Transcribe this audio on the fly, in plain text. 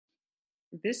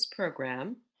This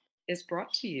program is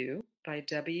brought to you by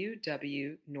W.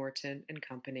 W. Norton and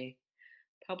Company,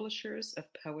 publishers of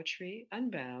Poetry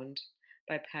Unbound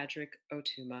by Padraig Ó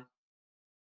Tuama.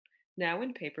 Now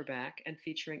in paperback and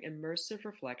featuring immersive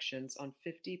reflections on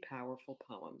 50 powerful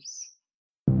poems.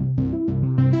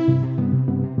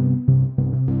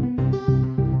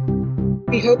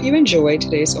 We hope you enjoy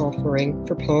today's offering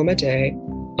for Poem a Day,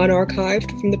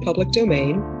 unarchived from the public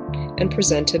domain and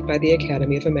presented by the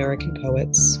Academy of American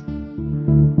Poets.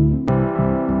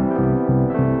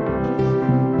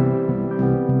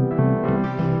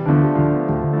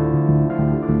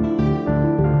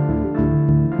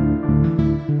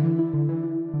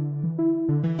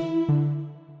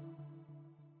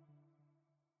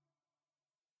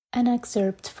 An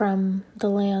excerpt from The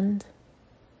Land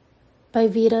by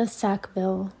Vida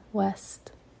Sackville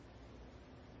West.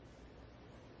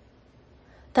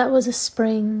 That was a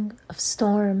spring of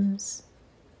storms.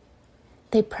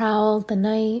 They prowled the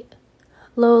night,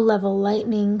 low-level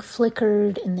lightning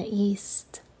flickered in the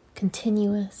east,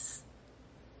 continuous.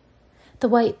 The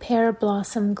white pear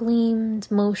blossom gleamed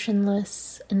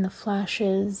motionless in the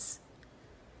flashes.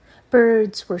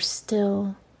 Birds were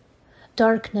still.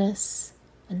 Darkness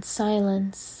and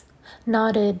silence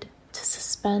nodded to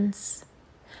suspense,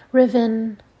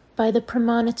 riven by the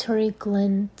premonitory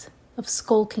glint of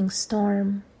skulking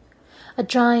storm, a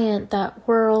giant that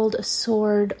whirled a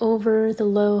sword over the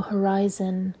low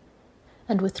horizon,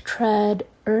 and with tread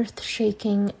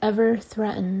earth-shaking ever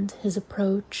threatened his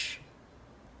approach.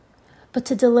 But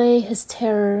to delay his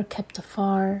terror kept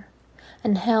afar,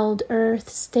 and held earth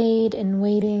stayed in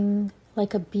waiting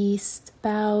like a beast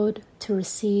bowed to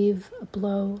receive a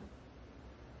blow.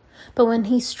 But when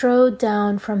he strode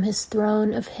down from his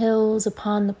throne of hills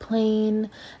upon the plain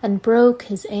and broke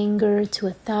his anger to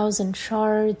 1,000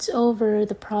 shards over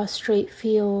the prostrate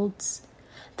fields,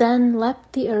 then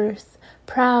leapt the earth,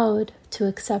 proud to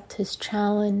accept his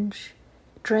challenge,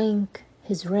 drank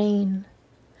his reign.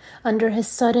 Under his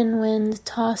sudden wind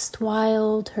tossed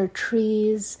wild her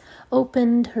trees,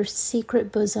 opened her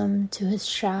secret bosom to his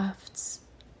shafts.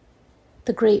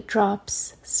 The great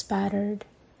drops spattered.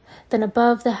 Then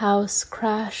above the house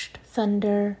crashed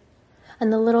thunder,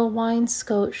 and the little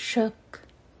wainscot shook,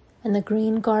 and the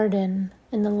green garden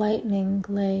in the lightning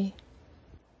lay.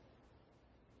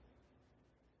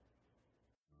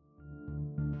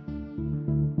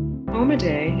 Poem a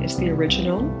Day is the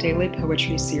original daily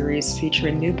poetry series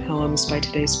featuring new poems by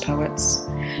today's poets.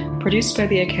 Produced by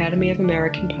the Academy of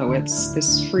American Poets,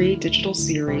 this free digital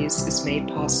series is made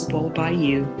possible by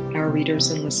you, our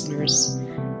readers and listeners.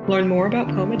 Learn more about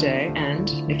Poem a Day and,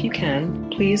 if you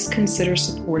can, please consider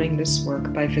supporting this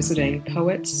work by visiting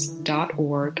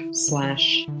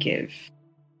poets.org/give.